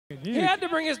He had to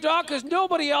bring his dog because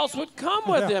nobody else would come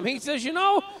with him. He says, you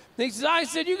know, I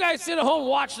said, you guys sit at home and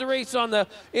watch the race on the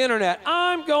internet.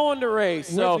 I'm going to race.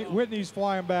 So Whitney's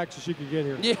flying back so she could get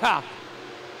here. Yeah.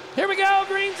 Here we go.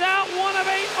 Green's out, 1 of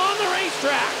 8 on the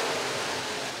racetrack.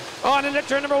 On into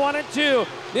turn number 1 and 2.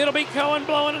 It'll be Cohen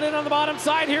blowing it in on the bottom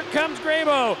side. Here comes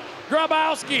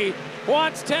Grabowski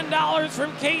wants $10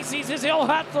 from Casey's. He'll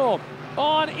hustle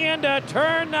on into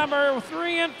turn number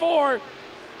 3 and 4.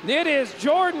 It is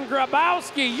Jordan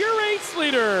Grabowski, your race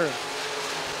leader.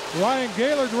 Ryan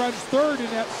Gaylord runs third in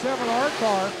that 7R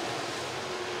car.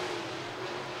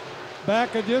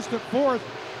 Back a distant fourth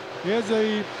is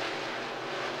a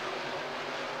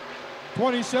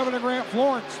 27 of Grant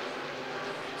Florence.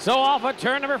 So off of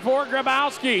turn number 4,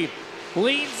 Grabowski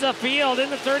leads the field in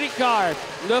the 30 car.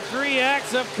 The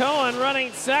 3X of Cohen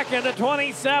running second. The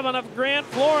 27 of Grant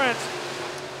Florence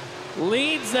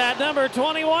leads that number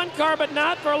 21 car, but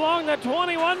not for long. The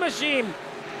 21 machine.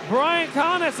 Brian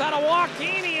Connis out of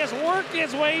Joaquini has worked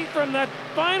his way from the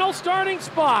final starting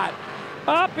spot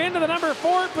up into the number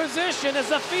 4 position as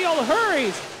the field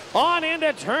hurries on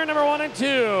into turn number 1 and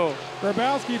 2.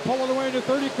 Grabowski pulling away in the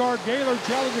 30 car. Gaylord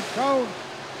challenging Cohen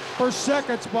for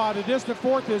second spot. A distant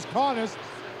fourth is Connis.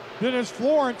 Then is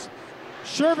Florence.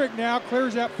 Shervick now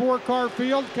clears that 4-car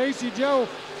field. Casey Joe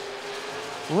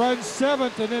runs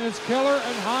 7th, and then it's Keller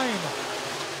and Heim.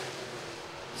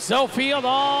 So field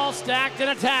all stacked and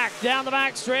attacked down the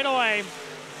back straightaway.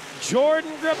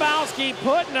 Jordan Grabowski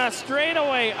putting a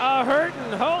straightaway, a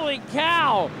hurtin', holy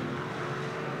cow.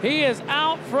 He is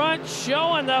out front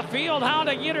showing the field how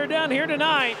to get her done here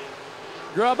tonight.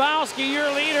 Grabowski,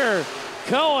 your leader.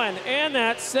 Cohen and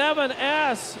that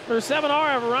 7S or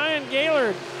 7R of Ryan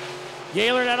Gaylord.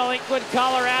 Gaylord out of Lakewood,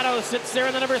 Colorado sits there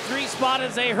in the number 3 spot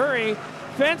as they hurry.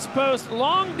 Fence post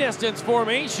long distance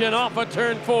formation off of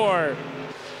turn 4.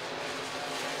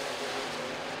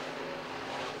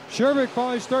 Shervick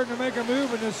finally starting to make a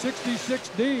move in the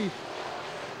 66D.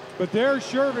 But there's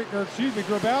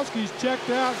Grabowski's checked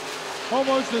out.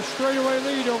 Almost a straightaway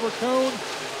lead over Cohen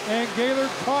and Gaylord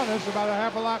Connis, about a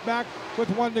half a lap back with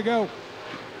 1 to go.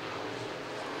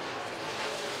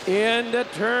 Into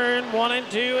turn 1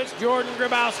 and 2, it's Jordan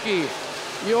Grabowski,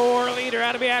 your leader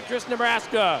out of Beatrice,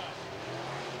 Nebraska.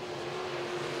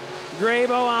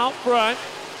 Grabo out front.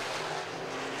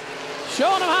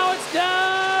 Showing him how it's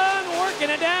done, working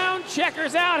it down,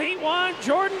 checkers out, heat 1.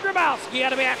 Jordan Grabowski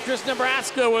out of Beatrice,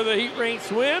 Nebraska with a heat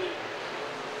race win.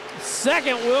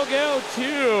 Second will go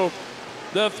to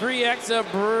the 3X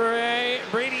of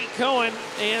Brady Cohen,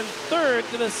 and third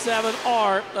to the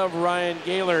 7R of Ryan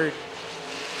Gaylord.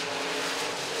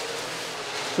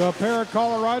 So a pair of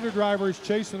Colorado drivers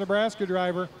chase the Nebraska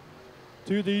driver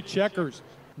to the checkers.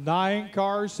 9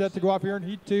 cars set to go off here in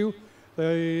heat 2.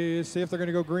 They see if they're going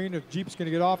to go green, if Jeep's going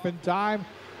to get off in time.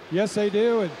 Yes, they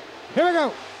do, and here we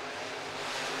go.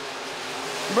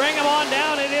 Bring him on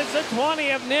down. It is the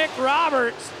 20 of Nick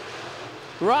Roberts.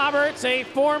 Roberts, a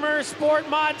former Sport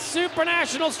Mod Super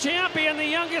Nationals champion, the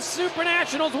youngest Super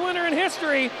Nationals winner in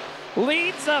history,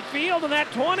 leads the field in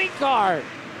that 20 car.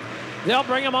 They'll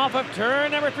bring him off of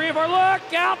turn number 3 and 4.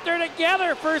 Look out, they're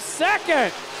together for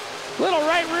second. Little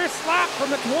right rear slap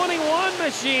from the 21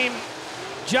 machine.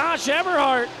 Josh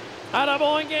Everhart out of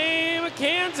Bowling Game,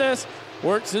 Kansas,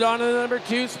 works it on to the number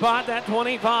 2 spot. That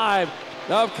 25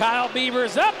 of Kyle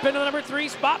Beavers up into the number 3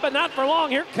 spot, but not for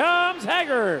long. Here comes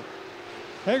Hager.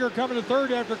 Hager coming to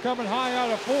third after coming high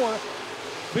out of 4.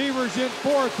 Beavers in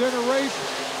 4th in a race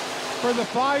for the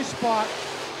 5 spot.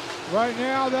 Right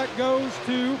now that goes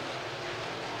to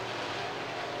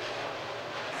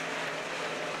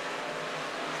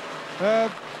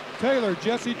Taylor,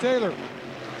 Jesse Taylor.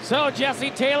 So Jesse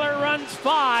Taylor runs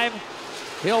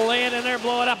 5. He'll land in there,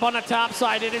 blow it up on the top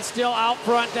side. It is still out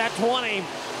front, that 20.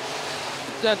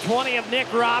 The 20 of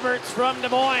Nick Roberts from Des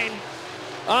Moines.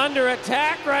 Under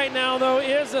attack right now, though,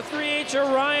 is the 3H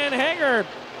of Ryan Hager.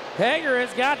 Hager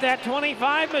has got that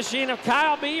 25 machine of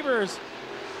Kyle Beavers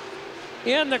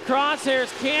in the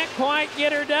crosshairs. Can't quite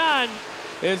get her done.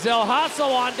 As they'll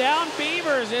hustle on down.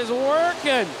 Beavers is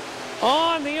working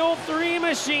on the old 3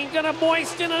 machine. Gonna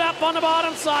moisten it up on the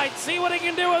bottom side. See what he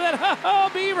can do with it. Oh,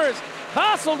 Beavers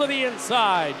hustle to the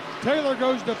inside. Taylor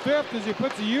goes to 5th as he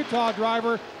puts the Utah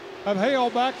driver of Hale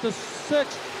back to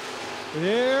 6th.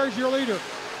 There's your leader,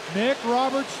 Nick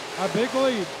Roberts, a big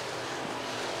lead.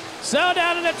 So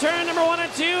down into turn number 1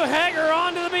 and 2, Hager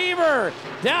onto the Beaver.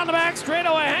 Down the back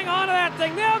straightaway, hang on to that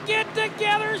thing. They'll get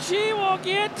together, she will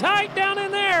get tight down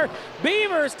in there.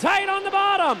 Beavers tight on the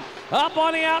bottom. Up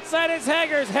on the outside is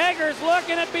Hager's. Hager's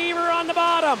looking at Beaver on the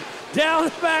bottom. Down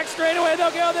the back straightaway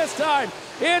they'll go this time.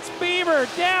 It's Beaver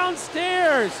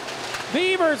downstairs.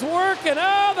 Beaver's working.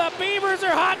 Oh, the Beavers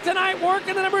are hot tonight,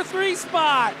 working the number 3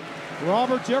 spot.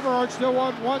 Roberts Everhart still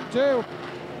won 1-2.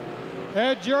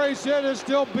 And Jerry said it's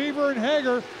still Beaver and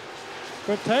Hager.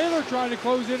 But Taylor trying to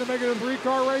close in to make it a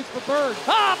 3-car race for third.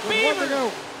 Ah, With 1 to Beaver.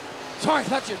 go. Sorry, I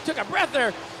thought you took a breath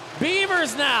there.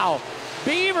 Beavers now.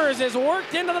 Beavers is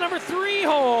worked into the number 3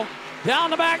 hole.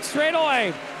 Down the back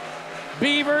straightaway.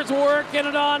 Beavers working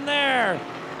it on there.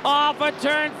 Off a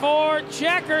turn 4,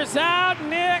 checkers out.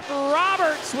 Nick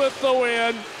Roberts with the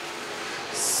win.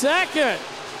 Second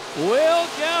will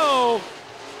go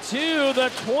to the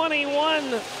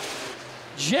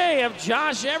 21J of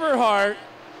Josh Everhart.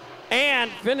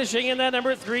 And finishing in that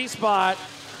number 3 spot,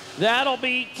 that'll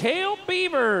be Cale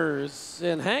Beavers.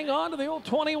 And hang on to the old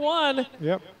 21.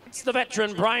 Yep. It's the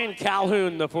veteran Brian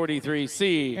Calhoun, the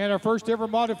 43C. And our first ever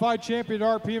modified champion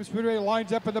at RPM Speedway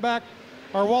lines up in the back.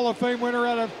 Our Wall of Fame winner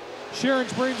out of Sharon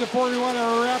Springs, the 41,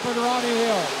 our rapid Ronnie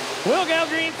Hill. We'll go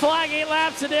green flag, 8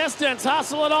 laps of distance.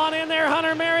 Hustle it on in there,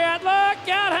 Hunter Marriott. Look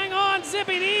out, hang on,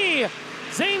 Zippy D.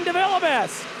 Zane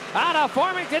DeVillibus out of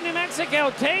Farmington, New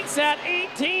Mexico, takes that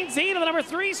 18Z to the number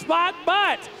 3 spot,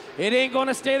 but it ain't going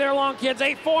to stay there long, kids.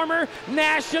 A former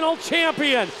national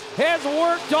champion has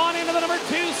worked on into the number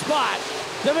 2 spot.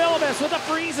 DeVillibus with a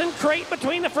freezing crate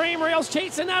between the frame rails,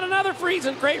 chasing out another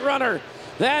freezing crate runner.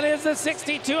 That is the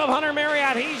 62 of Hunter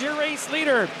Marriott. He's your race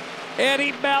leader.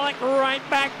 Eddie Bellick right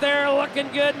back there looking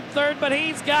good in third, but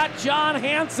he's got John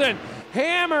Hansen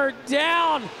hammered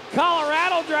down.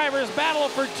 Colorado drivers battle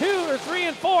for 2 or 3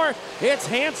 and 4. It's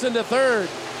Hansen to third.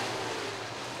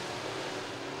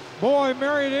 Boy,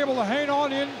 Marriott able to hang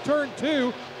on in turn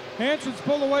 2. Hansen's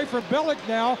pulled away from Bellick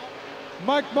now.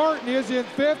 Mike Martin is in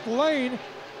 5th. Lane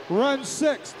runs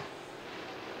 6th.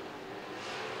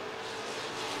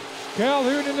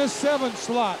 Calhoun in the 7th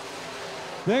slot.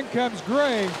 Then comes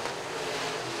Gray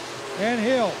and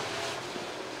Hill.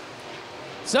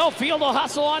 So Field will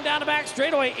hustle on down the back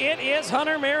straightaway. It is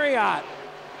Hunter Marriott.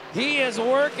 He is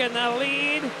working the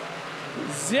lead.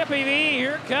 Zippy V,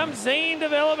 here comes Zane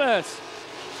DeVillibus.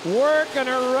 Working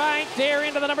her right there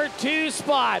into the number 2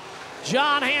 spot.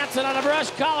 John Hansen out of Brush,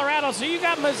 Colorado. So you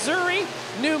got Missouri,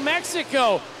 New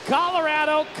Mexico,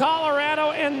 Colorado,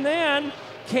 and then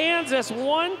Kansas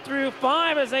 1 through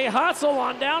 5 as they hustle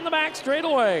on down the back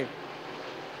straightaway.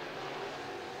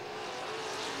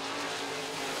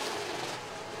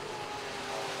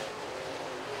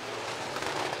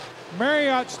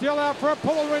 Marriott still out front,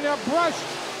 pulling away that Brush.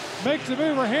 Makes a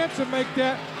move, or Hansen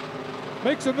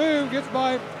makes a move, gets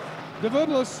by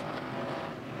DeVillibus.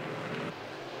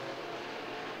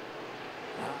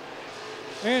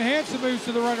 And Hansen moves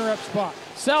to the runner-up spot.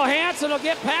 So Hansen will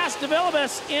get past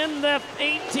DeVillibus in the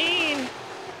 18.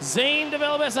 Zane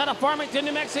DeVillibus out of Farmington,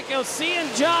 New Mexico. Seeing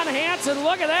John Hansen,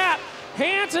 look at that.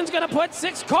 Hansen's gonna put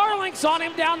 6 car lengths on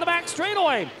him down the back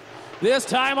straightaway. This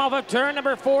time off of turn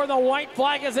number 4, the white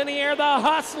flag is in the air. The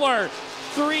Hustler,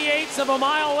 3/8 of a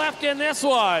mile left in this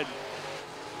one.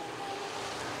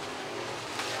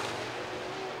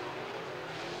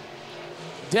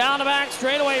 Down the back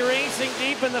straightaway, racing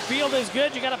deep in the field is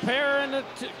good. You got a pair and a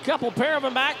couple pair of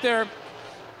them back there.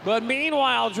 But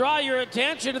meanwhile, draw your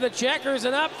attention to the checkers,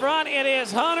 and up front it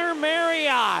is Hunter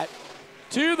Marriott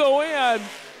to the win.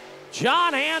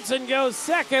 John Hansen goes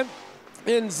second,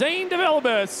 and Zane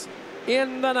DeVillibus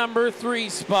in the number 3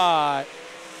 spot.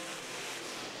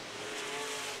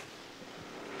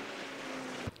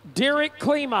 Derek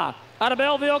Klima out of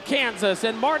Belleville, Kansas,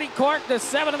 and Marty Clark, the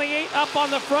 7 and the 8 up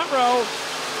on the front row.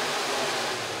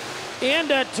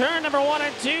 Into turn number 1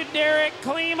 and 2, Derek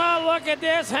Klima. Look at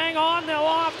this, hang on, they'll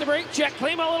off the brake check.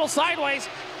 Klima a little sideways.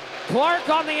 Clark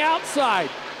on the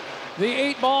outside. The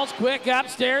 8 ball's quick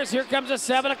upstairs. Here comes a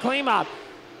 7 of Klima.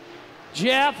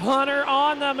 Jeff Hunter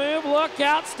on the move. Look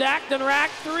out, stacked and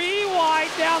racked. 3 wide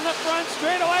down the front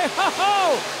straightaway.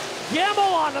 Ho-ho!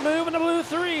 Gimbel on the move in the blue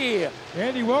 3.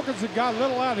 Andy Wilkinson got a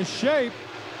little out of shape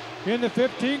in the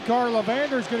 15 car.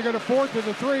 Lavander's going to go to 4th in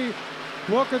the 3.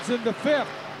 Wilkinson to 5th.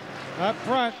 Up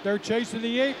front, they're chasing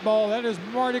the 8 ball. That is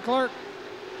Marty Clark.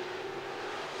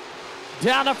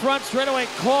 Down the front straightaway,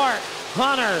 Clark,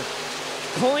 Hunter,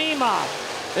 Klima,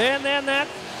 and then that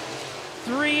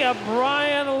 3 of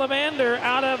Brian Lavander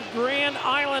out of Grand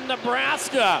Island,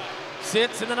 Nebraska.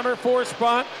 Sits in the number 4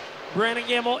 spot. Brandon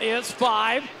Gimbel is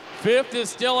 5. 5th is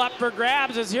still up for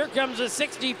grabs as here comes the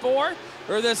 64,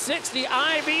 or the 60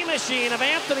 IV machine of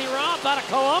Anthony Roth out of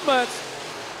Columbus.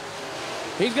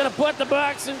 He's going to put the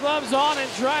bucks and gloves on and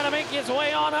try to make his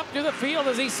way on up to the field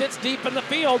as he sits deep in the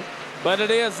field. But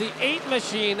it is the 8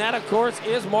 machine. That, of course,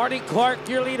 is Marty Clark,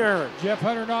 your leader. Jeff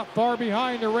Hunter not far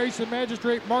behind the racing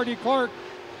magistrate, Marty Clark.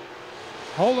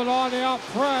 Holding on out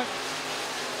front,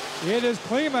 it is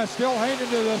Klima still hanging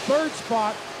to the third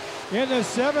spot in the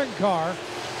 7 car.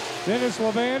 Then it's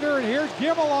Levander, and here's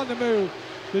Gimmel on the move.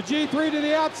 The G3 to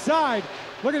the outside.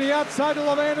 Look at the outside of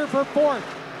Levander for 4th.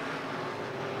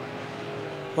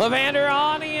 Levander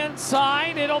on the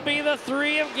inside. It'll be the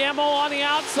 3 of Gimmel on the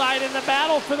outside, and the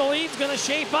battle for the lead's going to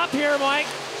shape up here, Mike.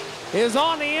 Is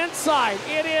on the inside.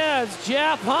 It is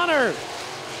Jeff Hunter.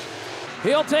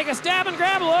 He'll take a stab and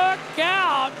grab. Look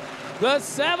out. The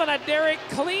 7 of Derek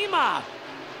Klima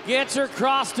gets her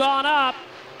crossed on up.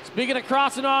 Speaking of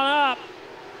crossing on up,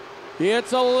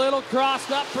 it's a little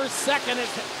crossed up for second.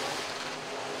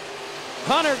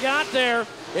 Hunter got there,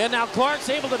 and now Clark's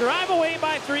able to drive away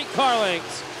by 3 car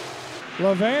lengths.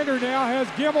 Levander now has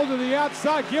Gimmel to the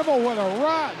outside. Gimmel with a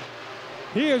run.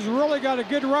 He has really got a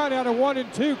good run out of 1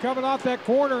 and 2 coming off that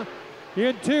corner.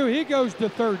 In 2, he goes to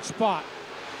 3rd spot.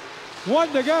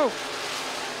 1 to go.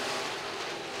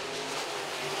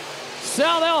 So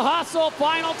they'll hustle,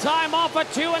 final time off a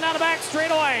 2 and out of back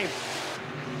straightaway.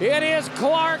 It is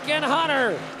Clark and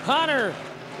Hunter. Hunter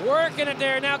working it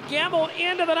there. Now Gimmel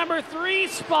into the number 3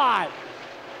 spot.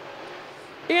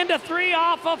 Into 3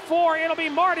 off of 4. It'll be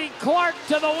Marty Clark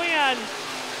to the win.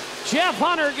 Jeff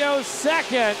Hunter goes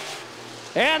second.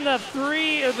 And the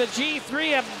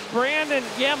G3 of Brandon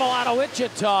Gimmel out of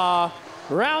Wichita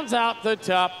rounds out the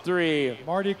top 3.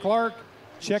 Marty Clark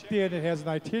checked in. It has an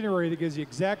itinerary that gives the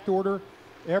exact order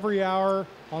every hour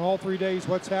on all 3 days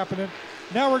what's happening.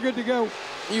 Now we're good to go.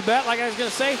 You bet, like I was going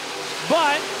to say.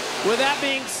 But with that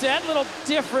being said, little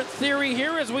different theory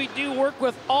here as we do work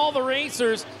with all the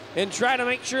racers and try to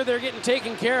make sure they're getting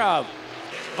taken care of.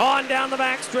 On down the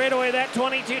back straightaway, that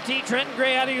 22T Trenton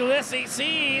Gray out of Ulysses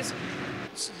sees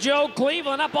Joe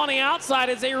Cleveland up on the outside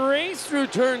as they race through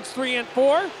turns 3 and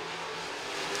 4.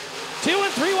 2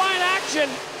 and 3 wide action.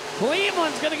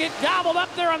 Cleveland's going to get gobbled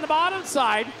up there on the bottom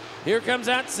side. Here comes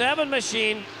that 7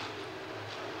 machine.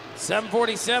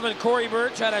 747 Corey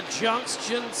Birch out of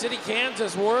Junction City,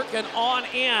 Kansas, working on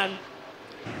in.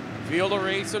 Field of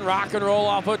race and rock and roll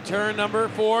off of turn number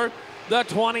 4. The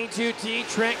 22T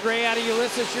Trent Gray out of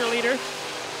Ulysses, your leader.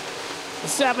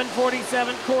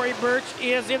 747 Corey Birch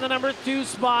is in the number 2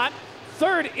 spot.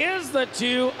 3rd is the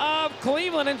 2 of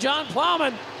Cleveland and John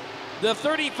Plowman. The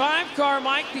 35 car,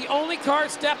 Mike, the only car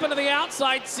stepping to the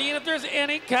outside, seeing if there's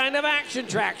any kind of action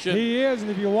traction. He is,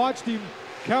 and if you watched him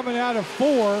coming out of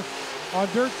 4 on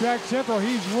Dirt Track Central,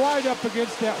 he's right up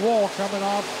against that wall coming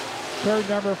off turn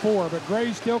number 4. But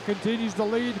Gray still continues to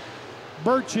lead.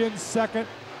 Birch in 2nd.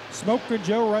 Smokin'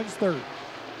 Joe runs 3rd.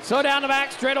 So down the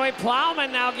back straightaway,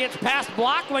 Plowman now gets past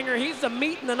Blocklinger. He's the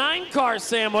meat in the 9 car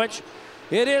sandwich.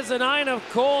 It is the 9 of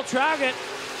Cole Traugott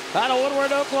out of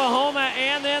Woodward, Oklahoma,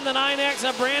 and then the 9X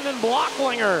of Brandon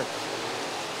Blocklinger.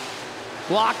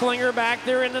 Blocklinger back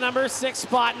there in the number 6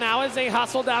 spot now as they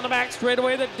hustle down the back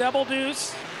straightaway. The double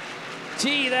deuce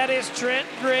T, that is Trent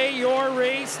Gray, your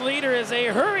race leader, as they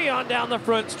hurry on down the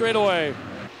front straightaway.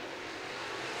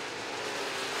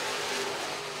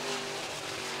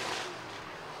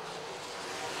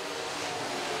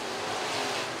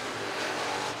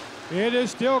 It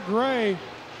is still Gray.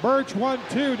 Birch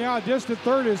 1-2. Now a distant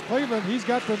 3rd is Cleveland. He's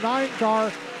got the 9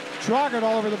 car. Traugott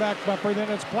all over the back bumper. Then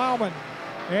it's Plowman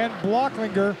and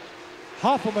Blocklinger.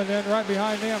 Hoffelman then right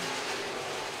behind them.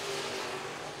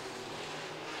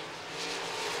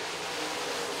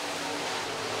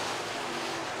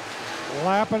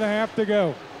 Lap and a half to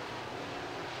go.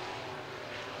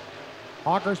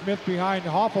 Hockersmith behind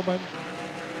Hoffelman.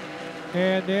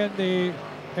 And then the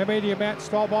M80 Matt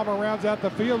Stahlbomber rounds out the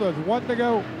field with 1 to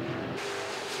go.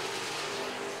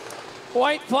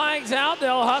 White flags out,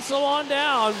 they'll hustle on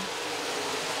down.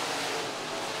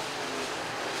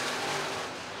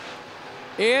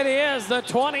 It is the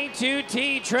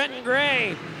 22T Trenton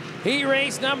Gray. He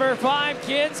raced number 5,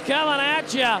 kids coming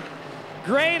at you.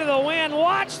 Gray to the win.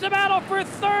 Watch the battle for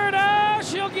 3rd. Oh,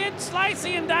 she'll get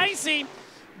slicey and dicey.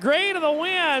 Gray to the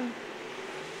win.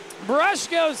 Birch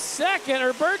goes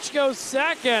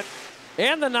 2nd.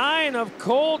 And the 9 of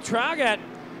Cole Traugott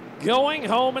going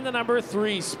home in the number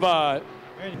 3 spot.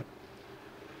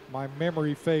 My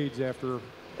memory fades after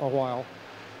a while.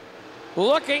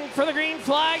 Looking for the green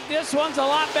flag. This one's a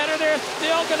lot better. There's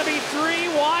still going to be 3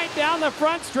 wide down the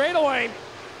front straightaway.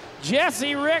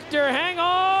 Jesse Richter, hang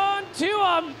on to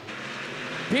him.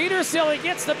 Peter Silly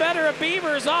gets the better of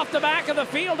Beavers off the back of the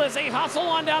field as they hustle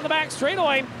on down the back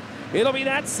straightaway. It'll be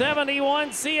that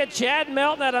 71C of Chad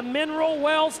Melton out of Mineral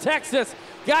Wells, Texas.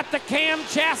 Got the cam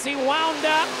chassis wound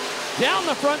up. Down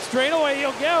the front straightaway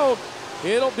you'll go.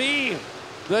 It'll be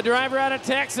The driver out of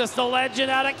Texas, the legend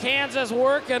out of Kansas,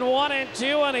 working 1 and 2,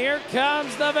 and here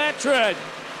comes the veteran,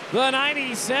 the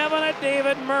 97 of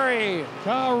David Murray.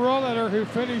 Kyle Rolleder, who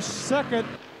finished second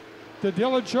to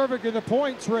Dylan Shervick in the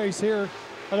points race here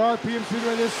at RPM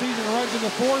Speedway this season, runs in the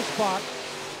 4th spot.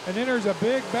 And then there's a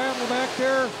big battle back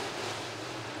there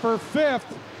for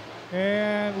 5th.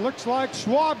 And looks like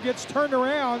Schwab gets turned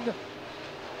around.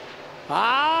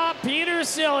 Peter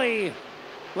Silly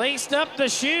laced up the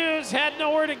shoes, had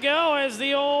nowhere to go as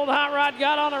the old hot rod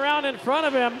got on around in front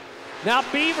of him. Now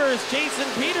Beavers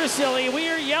chasing Peter Silly. We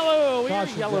are yellow, we are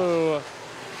yellow.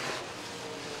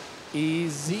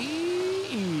 Easy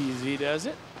does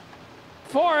it.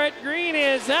 For it, green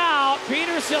is out.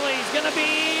 Peter Silly's gonna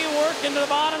be working to the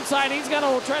bottom side. He's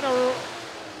gonna try to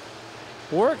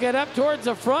work it up towards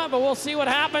the front, but we'll see what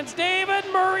happens. David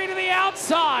Murray to the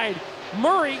outside.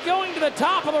 Murray going to the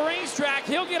top of the racetrack.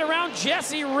 He'll get around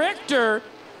Jesse Richter.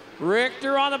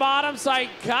 Richter on the bottom side,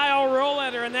 Kyle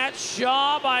Rolleder, and that's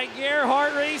Shaw by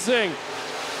Gerhardt Racing.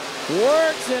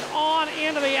 Works it on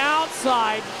into the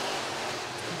outside.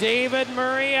 David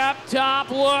Murray up top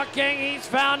looking. He's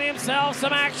found himself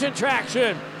some action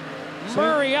traction.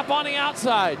 Murray up on the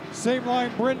outside. Same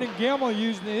line Brendan Gemmel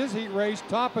used in his heat race,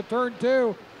 top of turn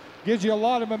 2. Gives you a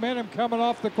lot of momentum coming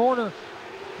off the corner.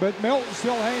 But Milton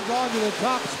still hangs on to the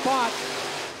top spot.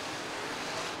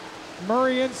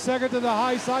 Murray in second to the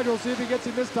high side. We'll see if he gets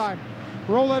him this time.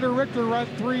 Rolleder Richter run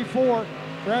 3-4.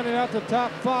 Rounding out the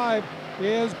top 5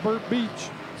 is Burt Beach.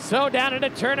 So down into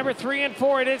turn number 3 and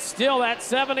 4, it is still that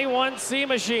 71C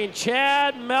machine.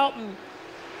 Chad Melton.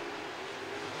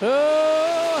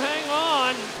 Oh, hang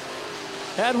on.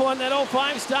 Had one that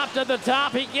 05 stopped at the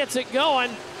top. He gets it going.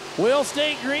 Will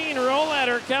stay green.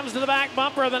 Rolleder comes to the back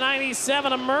bumper of the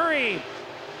 97 of Murray.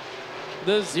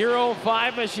 The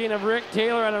 05 machine of Rick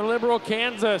Taylor out of Liberal,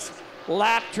 Kansas.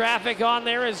 Lap traffic on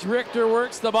there as Richter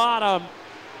works the bottom.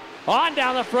 On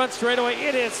down the front straightaway,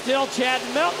 it is still Chad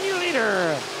Melton, your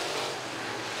leader.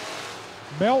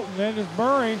 Melton, then is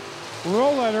Murray.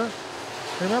 Rolleder.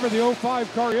 Remember, the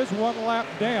 05 car is 1 lap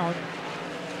down.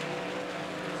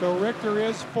 So Richter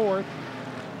is 4th.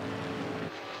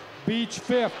 Beach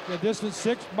 5th. The distance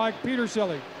 6th, Mike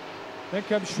Petersilly. Then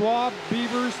comes Schwab,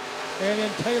 Beavers, and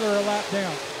then Taylor a lap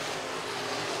down.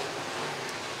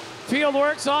 Field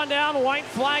works on down, white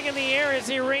flag in the air as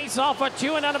he races off a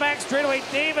 2 and down the back straightaway.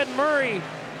 David Murray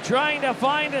trying to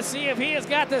find to see if he has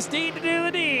got the steed to do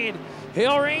the deed.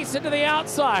 He'll race into the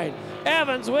outside.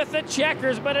 Evans with the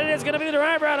checkers, but it is going to be the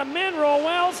driver out of Mineral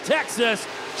Wells, Texas.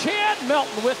 Chad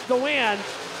Melton with the win.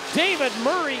 David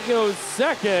Murray goes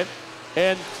second,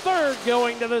 and third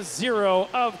going to the 0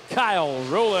 of Kyle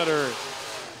Rolleder.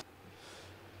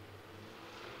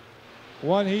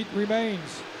 1 heat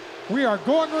remains. We are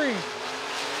going green.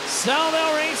 So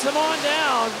they'll race him on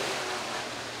down.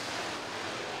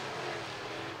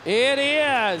 It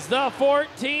is the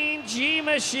 14G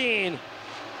machine.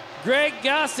 Greg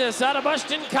Gustus out of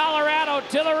Bushton, Colorado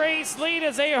to the race lead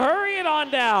as they hurry it on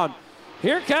down.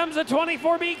 Here comes the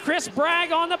 24B, Chris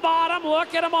Bragg on the bottom.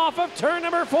 Look at him off of turn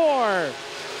number 4.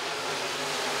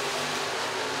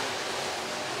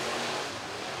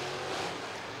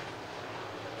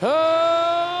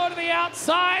 Oh, to the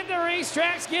outside, the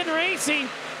racetrack's getting racy.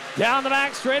 Down the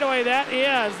back straightaway, that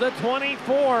is the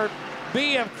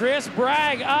 24B of Chris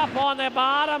Bragg up on the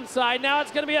bottom side. Now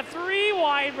it's going to be a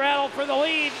 3-wide battle for the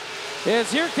lead.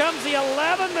 As here comes the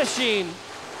 11 machine.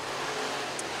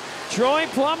 Troy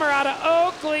Plummer out of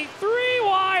Oakley, 3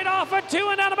 wide off a 2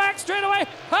 and down the back straightaway.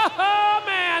 Oh,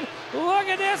 man, look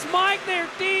at this, Mike. They're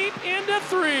deep into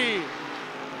 3.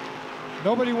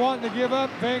 Nobody wanting to give up.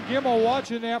 Van Gimmel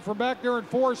watching that from back there in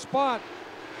 4th spot.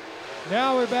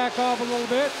 Now we back off a little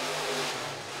bit.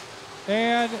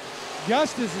 And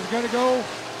Gustus is going to go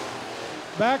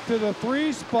back to the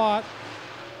 3 spot.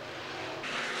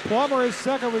 Plummer is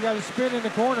second. We got a spin in the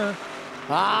corner.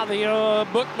 The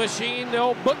book machine, the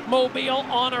old bookmobile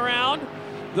on around.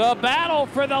 The battle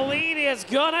for the lead is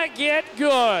gonna get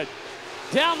good.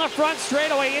 Down the front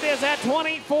straightaway, it is that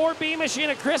 24B machine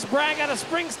of Chris Bragg out of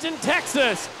Springston,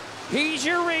 Texas. He's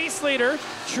your race leader,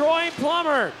 Troy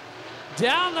Plummer.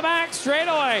 Down the back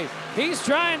straightaway, he's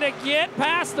trying to get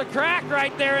past the crack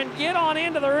right there and get on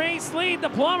into the race lead. The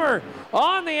Plummer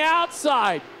on the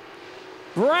outside.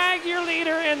 Bragg your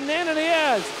leader, and then it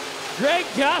is Greg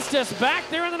Gustus back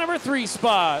there in the number 3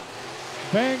 spot.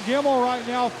 Van Gimmel right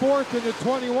now 4th in the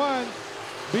 21,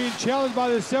 being challenged by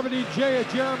the 70J of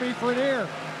Jeremy Frenier.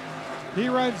 He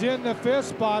runs in the 5th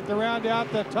spot to round out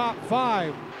the top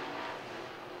 5.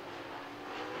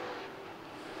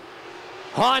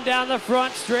 On down the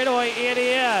front straightaway, it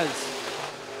is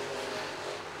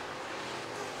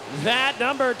that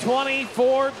number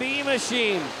 24 B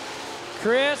machine.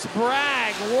 Chris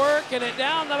Bragg working it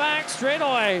down the back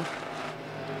straightaway.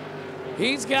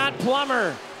 He's got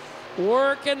Plummer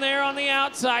working there on the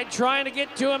outside, trying to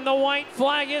get to him. The white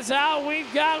flag is out.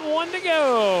 We've got one to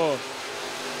go.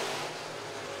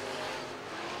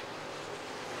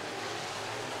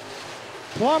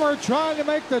 Plummer trying to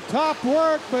make the top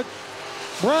work, but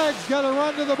Bragg's got to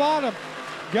run to the bottom.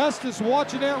 Gustus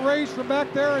watching that race from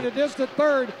back there in the distant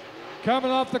third, coming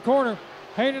off the corner.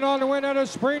 Hanging on to win out of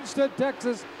Springstead,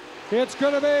 Texas. It's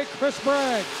going to be Chris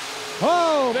Bragg.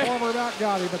 Oh, Plummer about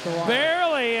got him at the line.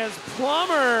 Barely as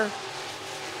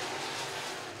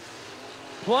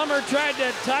Plummer tried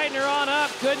to tighten her on up,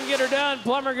 couldn't get her done.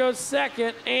 Plummer goes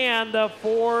second, and the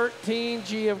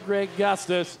 14G of Greg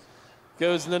Gustus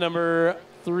goes in the number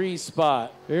 3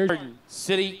 spot. There's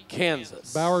City,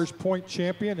 Kansas. Bowers Point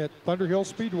champion at Thunderhill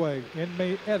Speedway in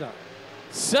Mayetta.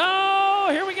 So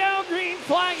here we go. Green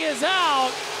flag is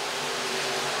out.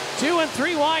 2 and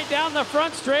 3 wide down the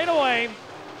front straightaway.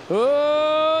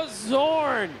 Oh,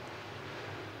 Zorn.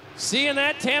 Seeing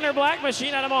that Tanner Black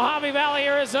machine out of Mojave Valley,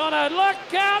 Arizona.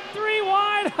 Look out, 3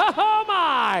 wide. Oh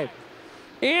my.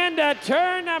 Into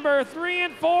turn number 3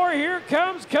 and 4. Here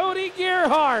comes Cody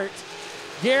Gerhardt.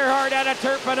 Gerhardt out of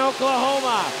Turpin,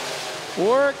 Oklahoma.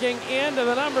 Working into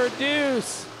the number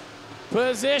deuce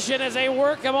position as they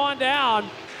work him on down.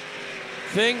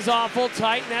 Things awful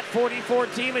tight in that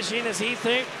 44T machine as he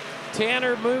thinks.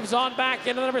 Tanner moves on back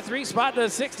into the number 3 spot. The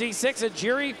 66 of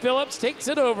Jerry Phillips takes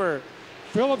it over.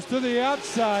 Phillips to the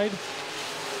outside.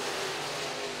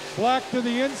 Black to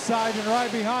the inside, and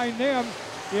right behind them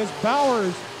is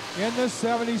Bowers in the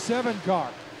 77 car.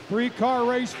 3-car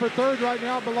race for third right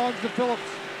now belongs to Phillips.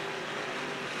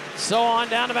 So on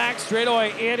down the back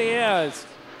straightaway, it is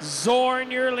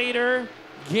Zorn, your leader.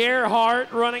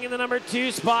 Gerhardt running in the number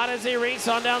 2 spot as they race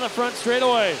on down the front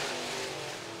straightaway.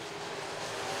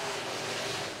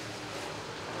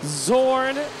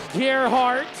 Zorn,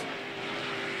 Gerhardt.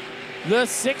 The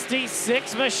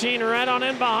 66 machine right on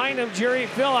in behind him, Jerry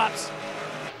Phillips.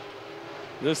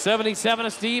 The 77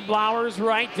 of Steve Blowers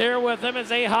right there with him as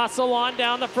they hustle on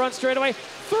down the front straightaway.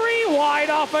 3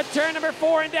 wide off of turn number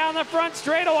 4 and down the front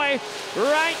straightaway.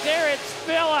 Right there, it's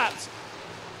Phillips,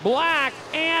 Black,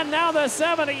 and now the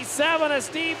 77 of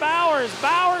Steve Bowers.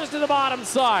 Bowers to the bottom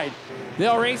side.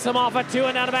 They'll race him off of 2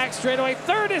 and down the back straightaway.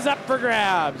 Third is up for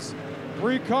grabs.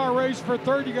 3-car race for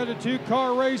third. You got a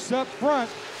 2-car race up front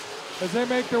as they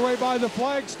make their way by the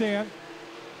flag stand.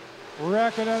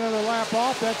 Racking another lap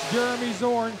off. That's Jeremy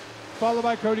Zorn, followed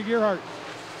by Cody Gerhardt.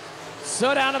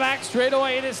 So down the back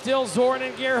straightaway, it is still Zorn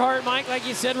and Gerhardt, Mike, like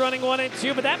you said, running 1 and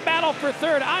 2. But that battle for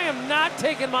third, I am not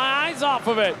taking my eyes off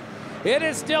of it. It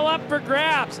is still up for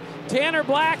grabs. Tanner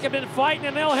Black had been fighting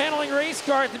an ill-handling race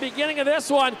car at the beginning of this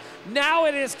one. Now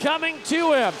it is coming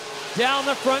to him. Down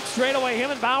the front straightaway,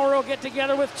 him and Bauer will get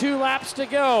together with 2 laps to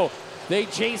go. They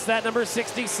chase that number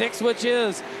 66, which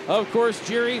is, of course,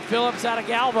 Jerry Phillips out of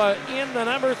Galva in the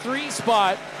number 3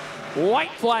 spot.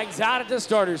 White flags out at the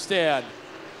starter stand.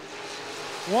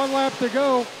 1 lap to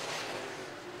go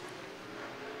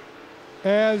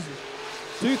as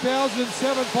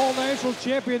 2007 Pole Nationals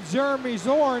champion Jeremy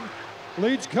Zorn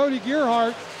leads Cody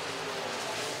Gerhardt.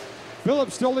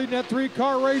 Phillips still leading that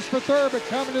 3-car race for third, but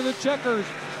coming to the checkers.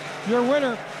 Your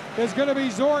winner is going to be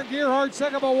Zorn. Gerhardt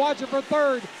second, but watching for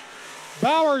third.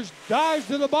 Bowers dives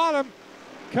to the bottom,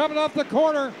 coming off the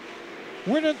corner.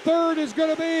 Winning third is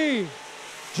going to be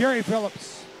Jerry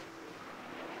Phillips.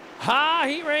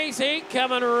 Heat race 8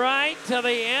 coming right to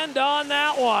the end on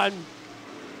that one.